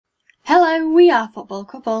Hello, we are Football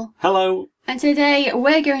Couple. Hello. And today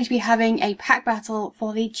we're going to be having a pack battle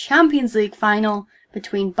for the Champions League final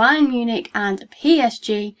between Bayern Munich and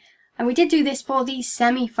PSG. And we did do this for the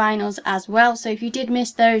semi-finals as well, so if you did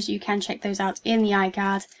miss those, you can check those out in the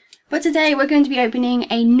iCard. But today we're going to be opening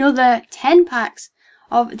another 10 packs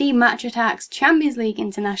of the Match Attax Champions League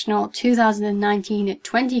International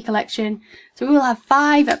 2019-20 collection. So we will have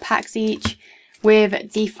 5 packs each,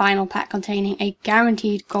 with the final pack containing a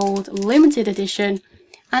guaranteed gold limited edition.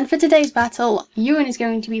 And for today's battle, Ewan is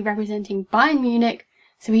going to be representing Bayern Munich,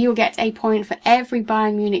 so he will get a point for every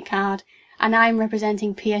Bayern Munich card, and I'm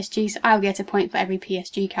representing PSG, so I'll get a point for every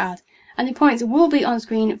PSG card. And the points will be on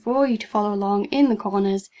screen for you to follow along in the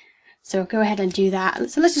corners, so go ahead and do that.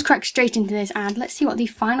 So let's just crack straight into this and let's see what the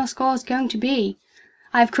final score is going to be.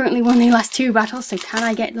 I've currently won the last 2 battles, so can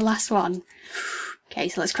I get the last one? Okay,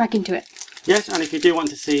 so let's crack into it. Yes, and if you do want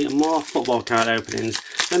to see more football card openings,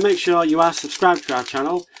 then make sure you are subscribed to our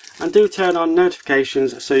channel and do turn on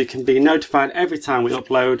notifications so you can be notified every time we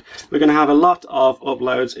upload. We're going to have a lot of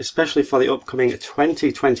uploads, especially for the upcoming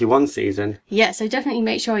 2021 season. Yeah, so definitely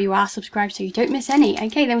make sure you are subscribed so you don't miss any.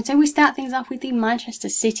 Okay, then so we start things off with the Manchester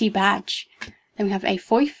City badge. Then we have a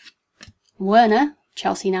Foyth, Werner,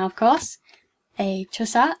 Chelsea now of course, a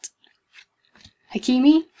Trossard,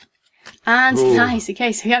 Hakimi, and ooh, nice,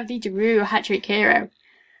 okay, so we have the Giroud hat-trick hero.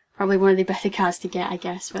 Probably one of the better cards to get, I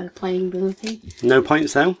guess, for the playing ability. No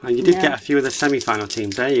points though, and you did get a few of the semi-final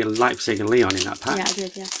teams there, you Leipzig and Lyon in that pack. Yeah, I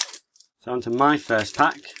did, yeah. So on to my first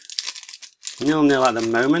pack. 0-0 at the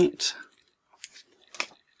moment.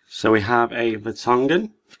 So we have a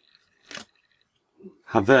Vertonghen.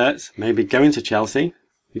 Havertz, maybe going to Chelsea.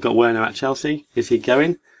 We've got Werner at Chelsea. Is he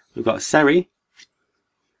going? We've got Seri.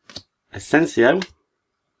 Asensio.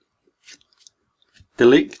 De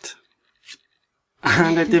Ligt,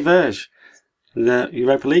 and a Diverge, the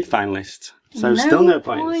Europa League finalist. So still no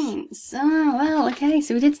points. Oh, well, okay,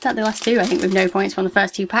 so we did start the last 2, I think, with no points from the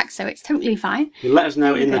first 2 packs, so it's totally fine. You let us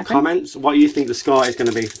know in the comments what you think the score is going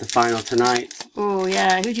to be for the final tonight. Oh,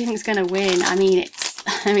 yeah, who do you think is going to win? I mean,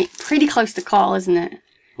 it's pretty close to call, isn't it?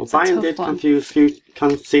 Well, Bayern did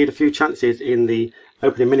concede a few chances in the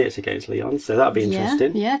opening minutes against Lyon, so that'll be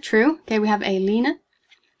interesting. Yeah, true. Okay, we have a Lena,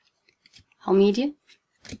 Almeida.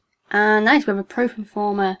 And nice, we have a Pro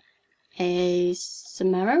Performer, a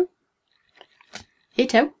Samero,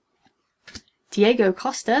 Ito, Diego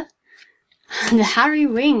Costa, and a Harry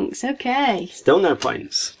Winks, okay. Still no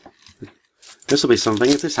points. This will be something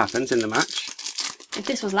if this happens in the match. If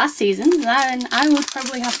this was last season, then I would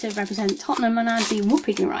probably have to represent Tottenham and I'd be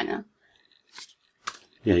whooping you right now.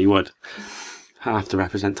 Yeah, you would. I have to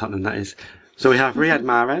represent Tottenham, that is. So we have Riyad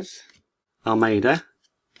Mahrez, Almeida,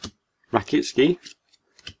 Rakitsky,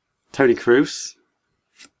 Toni Kroos,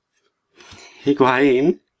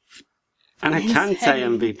 Higuain, and a Kante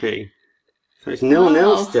MVP. So it's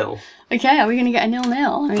 0-0 still. Okay, are we going to get a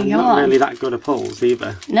 0-0? I mean, not really that good at pulls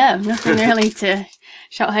either. No, nothing really to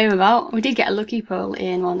shout home about. We did get a lucky pull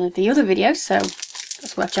in one of the other videos, so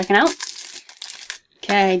that's worth checking out.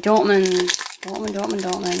 Okay, Dortmund. Not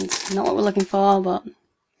what we're looking for, but,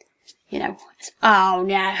 you know. Oh,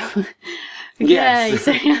 no. Okay, yes.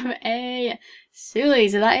 So we have a Sully,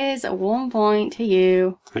 so that is 1 point to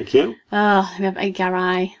you. Thank you. Oh, we have a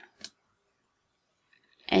Garay.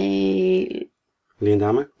 A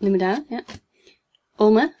Limandama, yeah.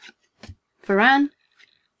 Ulmer, Varane,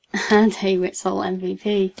 and a Witsel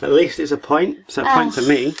MVP. At least it's a point, so a point to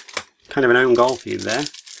me. Kind of an own goal for you there.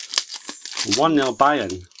 1-0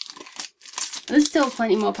 Bayern. There's still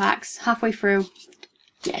plenty more packs, halfway through.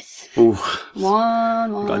 Yes. Ooh.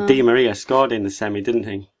 1-1. Got Di Maria scored in the semi, didn't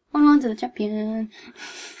he? 1-1 to the champion.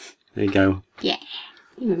 There you go. Yeah.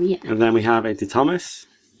 Di Maria. And then we have a De Thomas,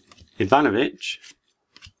 Ivanovic,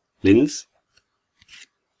 Linz.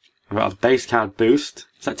 I've got a base card boost.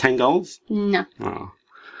 Is that 10 goals? No. Oh.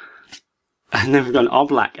 And then we've got an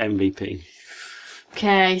Oblak MVP.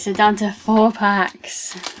 Okay, so down to 4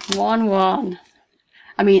 packs. 1-1.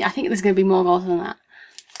 I mean, I think there's going to be more goals than that.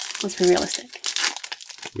 Let's be realistic.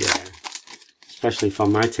 Yeah. Especially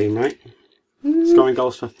from my team, right? Scoring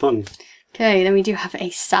goals for fun. Okay, then we do have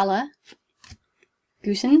a Salah,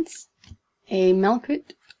 Goosens, a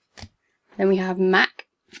Melkut, then we have Mac,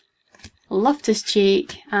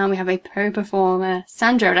 Loftus-Cheek, and we have a Pro Performer,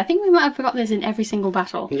 Sandro. And I think we might have forgot this in every single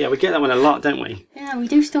battle. Yeah, we get that one a lot, don't we? Yeah, we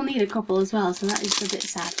do still need a couple as well, so that is a bit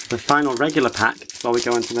sad. The final regular pack, before we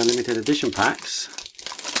go into the limited edition packs,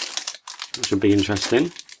 which will be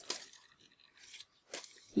interesting.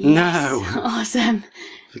 Yes. No! Awesome.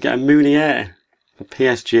 We get a Mounier for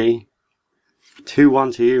PSG.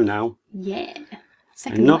 2-1 to you now. Yeah.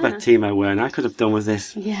 Another winner. Timo Werner. I could have done with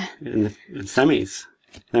this Yeah. in the semis.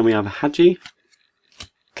 Then we have Hadji,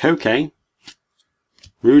 Koke,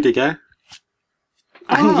 Rudiger,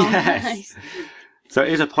 and yes! Nice. So it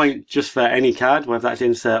is a point just for any card, whether that's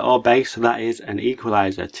insert or base, so that is an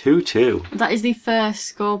equaliser, 2-2. That is the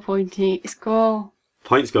first point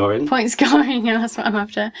scoring, and that's what I'm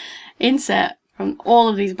after. Insert from all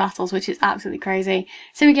of these battles, which is absolutely crazy.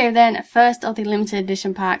 So we go then, first of the limited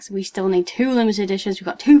edition packs. We still need 2 limited editions. We've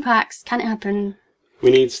got 2 packs. Can it happen?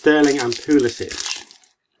 We need Sterling and Pulisic.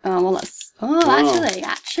 Oh, well, that's... Oh, actually.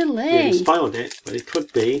 Yeah, you spoiled it, but it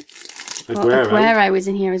could be Aguero. Well, Aguero is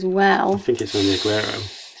in here as well. I think it's only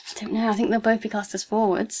Aguero. I don't know. I think they'll both be classed as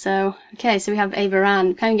forwards. So, okay, so we have a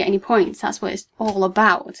Varane. Can't get any points. That's what it's all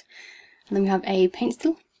about. And then we have a Paint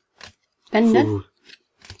Still, Bender, Ooh.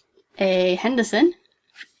 a Henderson.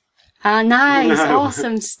 Ah, nice, No.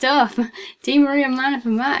 awesome stuff. Di Maria man of the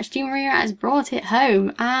match. Di Maria has brought it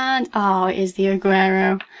home. And, oh, it is the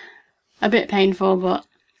Aguero. A bit painful, but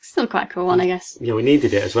still quite a cool one, I guess. Yeah, we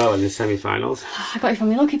needed it as well in the semi-finals. I got it from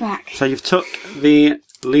my lucky pack. So you've took the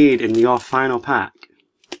lead in your final pack.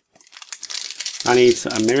 I need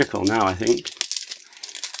a miracle now, I think.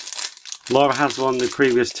 Laura has won the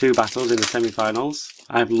previous 2 battles in the semi-finals.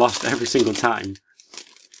 I've lost every single time.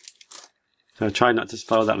 So I tried not to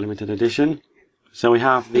spoil that limited edition. So we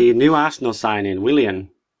have the new Arsenal signing, Willian.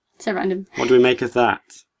 So random. What do we make of that?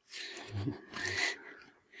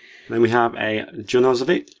 Then we have a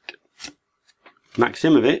Junozovic,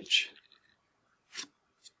 Maximovic,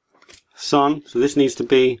 Son. So this needs to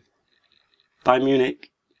be Bayern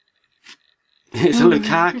Munich. It's a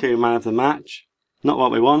Lukaku man of the match. Not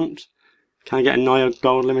what we want. Can I get a Neuer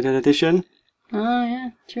Gold limited edition? Oh,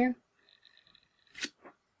 yeah, true.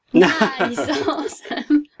 No. Nice,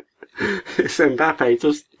 awesome. It's Mbappe,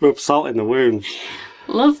 just rub salt in the wound.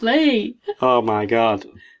 Lovely. Oh my god.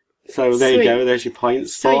 So there you go, there's your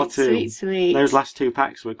points. 4-2. Sweet. Those last 2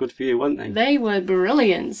 packs were good for you, weren't they? They were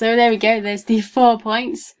brilliant. So there we go, there's the 4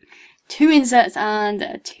 points. 2 inserts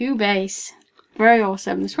and 2 base. Very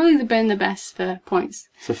awesome. It's probably been the best for points.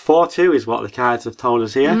 So 4-2 is what the cards have told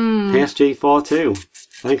us here. PSG 4-2.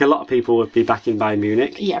 I think a lot of people would be backing Bayern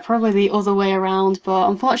Munich. Yeah, probably the other way around, but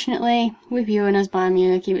unfortunately, with you and as Bayern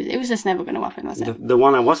Munich, it was just never going to happen, was it? The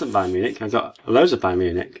one I wasn't Bayern Munich, I got loads of Bayern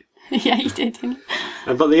Munich. Yeah, you did, didn't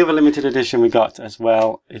you? But the other limited edition we got as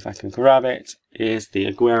well, if I can grab it, is the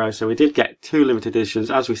Aguero. So we did get 2 limited editions,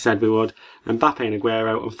 as we said we would, Mbappe and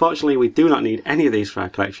Aguero. Unfortunately, we do not need any of these for our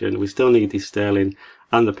collection. We still need the Sterling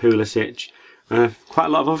and the Pulisic. Quite a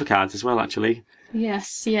lot of other cards as well, actually.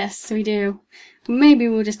 Yes, we do. Maybe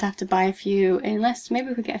we'll just have to buy a few, unless maybe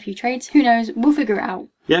we could get a few trades. Who knows? We'll figure it out.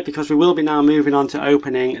 Yeah, because we will be now moving on to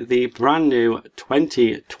opening the brand new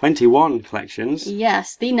 2021 collections.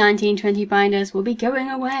 Yes, the 1920 binders will be going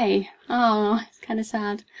away. Oh, it's kind of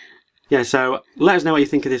sad. Yeah, so let us know what you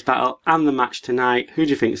think of this battle and the match tonight. Who do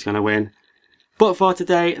you think is going to win? But for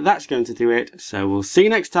today, that's going to do it. So we'll see you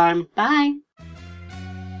next time. Bye.